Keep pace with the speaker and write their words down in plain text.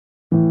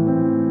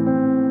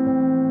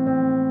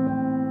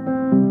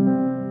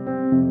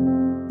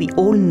We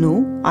all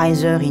know,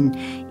 either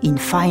in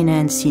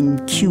finance, in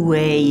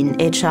QA, in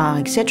HR,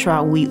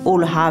 etc., we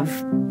all have,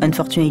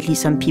 unfortunately,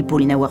 some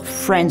people in our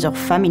friends or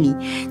family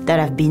that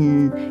have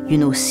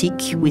been,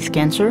 sick with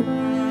cancer.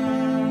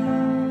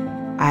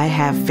 I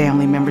have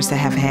family members that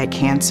have had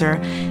cancer,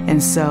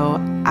 and so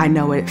I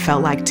know what it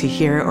felt like to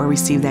hear or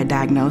receive that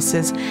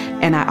diagnosis,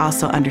 and I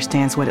also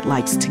understand what it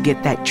likes to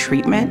get that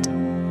treatment.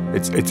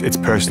 It's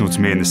personal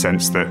to me in the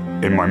sense that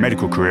in my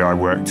medical career I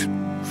worked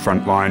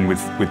frontline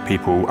with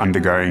people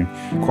undergoing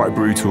quite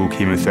brutal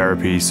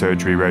chemotherapy,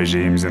 surgery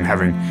regimes and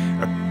having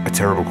a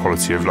terrible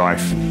quality of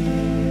life.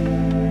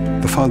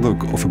 The father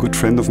of a good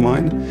friend of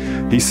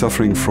mine, he's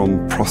suffering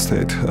from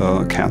prostate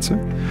cancer,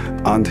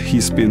 and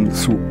he's been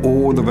through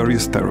all the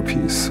various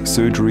therapies,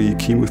 surgery,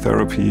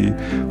 chemotherapy,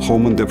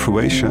 hormone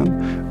deprivation,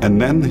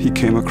 and then he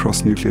came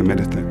across nuclear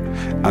medicine,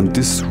 and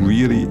this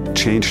really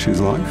changed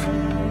his life.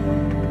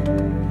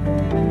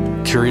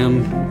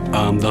 Curium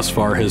thus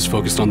far has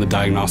focused on the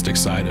diagnostic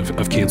side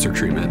of cancer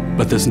treatment.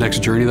 But this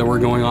next journey that we're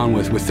going on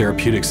with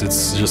therapeutics,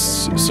 it's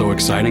just so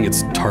exciting.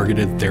 It's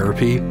targeted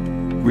therapy.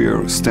 We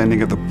are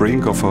standing at the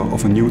brink of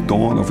a new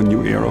dawn, of a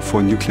new era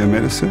for nuclear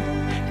medicine.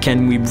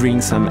 Can we bring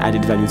some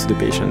added value to the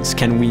patients?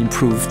 Can we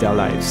improve their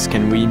lives?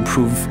 Can we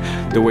improve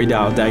the way they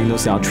are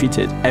diagnosed, they are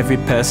treated? Every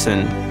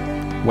person,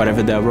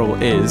 whatever their role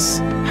is,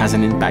 has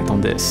an impact on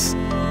this.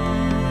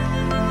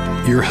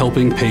 You're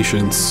helping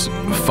patients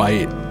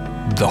fight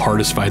the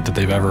hardest fight that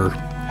they've ever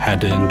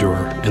had to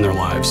endure in their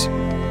lives.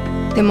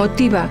 Te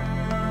motiva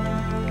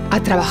a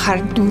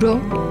trabajar duro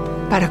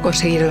para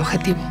conseguir el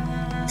objetivo.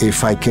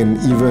 If I can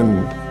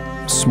even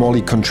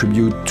smallly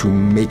contribute to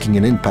making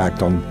an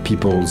impact on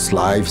people's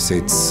lives,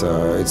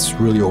 it's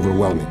really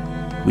overwhelming.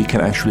 We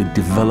can actually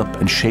develop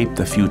and shape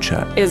the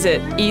future. Is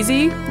it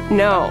easy?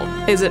 No.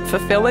 Is it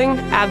fulfilling?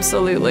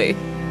 Absolutely.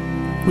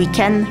 We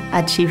can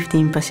achieve the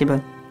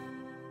impossible.